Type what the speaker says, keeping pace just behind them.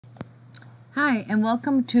Hi, and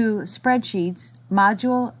welcome to Spreadsheets,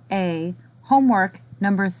 Module A, Homework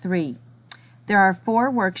Number 3. There are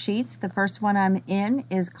 4 worksheets. The first one I'm in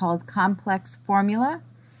is called Complex Formula.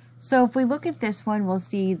 So if we look at this one, we'll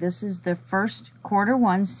see this is the first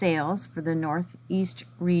Q1 sales for the Northeast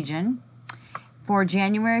region for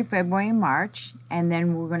January, February, and March, and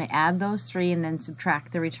then we're going to add those 3 and then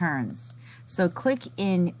subtract the returns. So click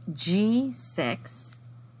in G6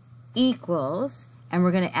 equals, and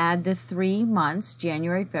we're going to add the 3 months,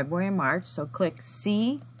 January, February, and March. So click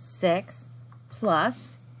C6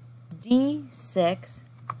 plus D6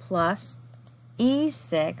 plus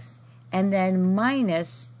E6, and then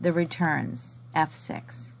minus the returns,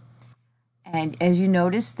 F6. And as you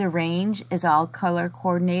notice, the range is all color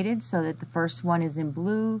coordinated so that the first one is in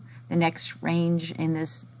blue, the next range in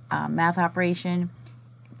this math operation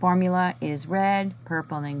formula is red,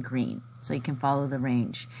 purple, and green. So you can follow the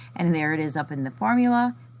range. And there it is up in the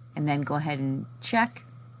formula, and then go ahead and check.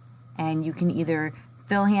 And you can either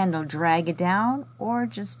fill handle drag it down or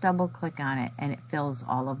just double click on it and it fills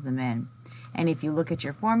all of them in. And if you look at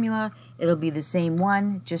your formula, it'll be the same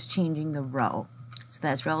one, just changing the row. So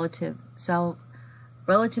that's relative cell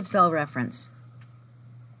reference.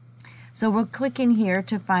 So we'll click in here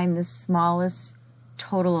to find the smallest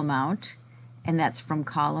total amount, and that's from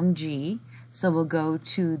column G. So we'll go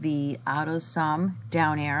to the auto sum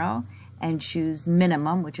down arrow and choose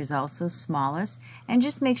minimum, which is also smallest, and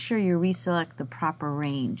just make sure you reselect the proper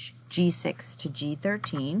range, G6 to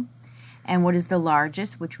G13. And what is the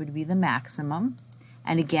largest, which would be the maximum.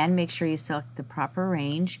 And again, make sure you select the proper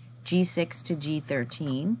range, G6 to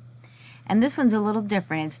G13. And this one's a little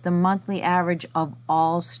different. It's the monthly average of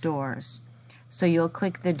all stores. So you'll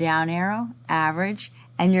click the down arrow, average,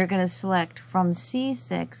 and you're going to select from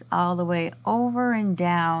C6 all the way over and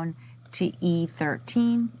down to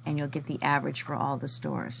E13, and you'll get the average for all the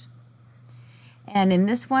stores. And in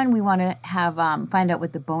this one, we want to have find out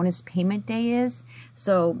what the bonus payment day is.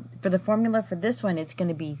 So for the formula for this one, it's going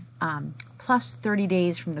to be plus 30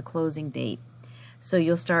 days from the closing date. So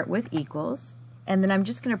you'll start with equals, and then I'm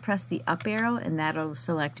just going to press the up arrow, and that'll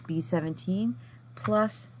select B17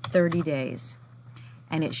 plus 30 days.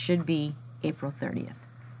 And it should be April 30th.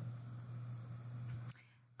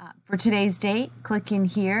 For today's date, click in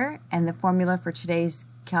here, and the formula for today's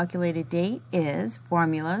calculated date is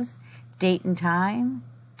formulas, date and time,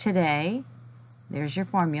 today, there's your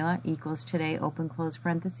formula, equals today, open close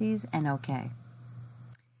parentheses, and OK.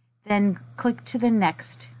 Then click to the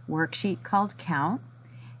next worksheet called count,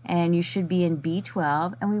 and you should be in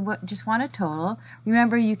B12, and we just want a total.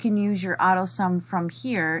 Remember, you can use your auto sum from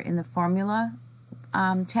here in the formula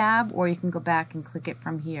tab, or you can go back and click it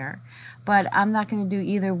from here. But I'm not going to do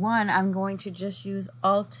either one. I'm going to just use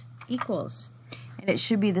Alt equals. And it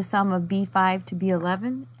should be the sum of B5 to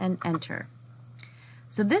B11, and enter.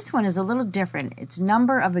 So this one is a little different. It's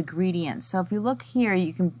number of ingredients. So if you look here,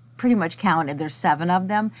 you can pretty much count it. There's 7 of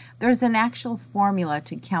them. There's an actual formula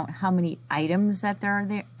to count how many items that there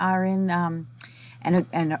are in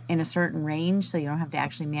a certain range, so you don't have to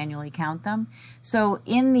actually manually count them. So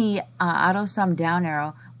in the auto sum down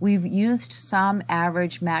arrow, we've used sum,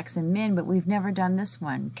 average, max, and min, but we've never done this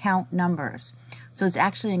one, count numbers. So it's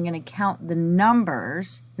actually going to count the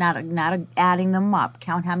numbers, not adding them up,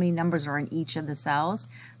 count how many numbers are in each of the cells.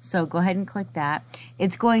 So go ahead and click that.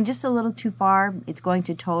 It's going just a little too far. It's going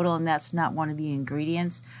to total, and that's not one of the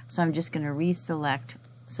ingredients. So I'm just going to reselect.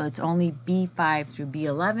 So it's only B5 through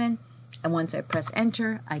B11. And once I press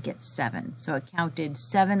enter, I get 7. So it counted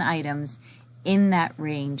 7 items in that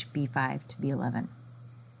range, B5 to B11.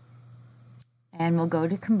 And we'll go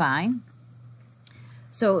to combine.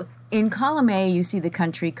 So in column A, you see the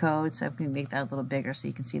country code. So I'm going to make that a little bigger so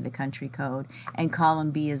you can see the country code. And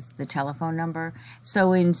column B is the telephone number.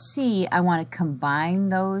 So in C, I want to combine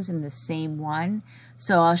those in the same one.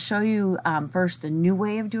 So I'll show you first the new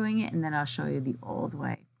way of doing it, and then I'll show you the old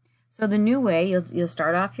way. So the new way, you'll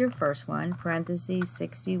start off your first one, parentheses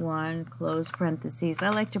 61, close parentheses. I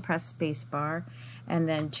like to press space bar, and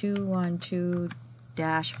then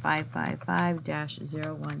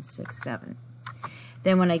 212-555-0167.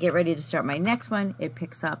 Then when I get ready to start my next one, it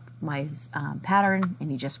picks up my pattern, and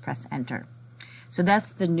you just press enter. So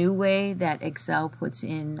that's the new way that Excel puts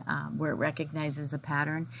in where it recognizes a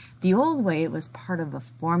pattern. The old way, it was part of a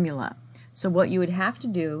formula. So what you would have to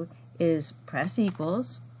do is press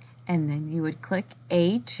equals, and then you would click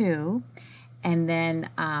A2, and then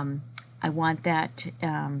I want that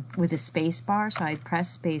with a space bar, so I'd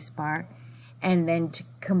press space bar, and then to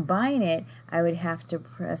combine it, I would have to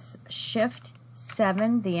press Shift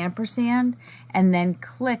 7, the ampersand, and then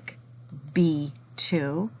click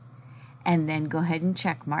B2, and then go ahead and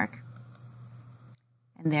check mark.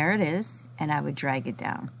 And there it is, and I would drag it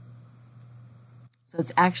down. So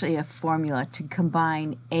it's actually a formula to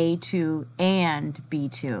combine A2 and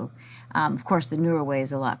B2. Of course, the newer way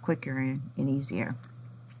is a lot quicker and easier.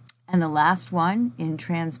 And the last one in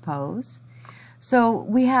transpose. So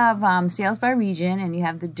we have sales by region, and you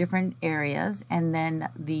have the different areas, and then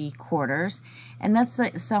the quarters. And that's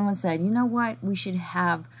like someone said, you know what, we should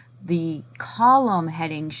have the column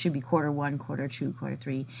heading should be quarter 1, quarter 2, quarter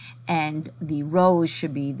 3, and the rows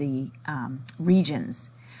should be the regions.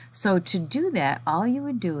 So to do that, all you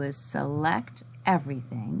would do is select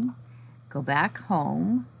everything, go back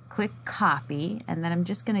home, click copy, and then I'm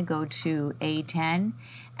just going to go to A10,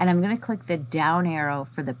 and I'm going to click the down arrow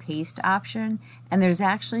for the paste option, and there's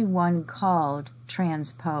actually one called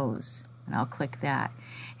transpose, and I'll click that.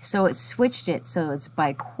 So it switched it so it's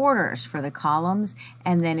by quarters for the columns,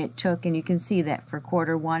 and then it took, and you can see that for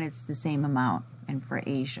quarter 1 it's the same amount, and for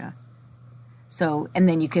Asia. So, and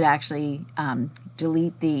then you could actually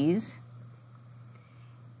delete these,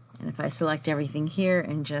 and if I select everything here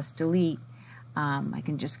and just delete, I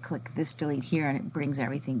can just click this delete here and it brings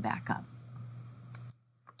everything back up.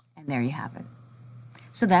 And there you have it.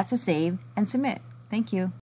 So that's a save and submit. Thank you.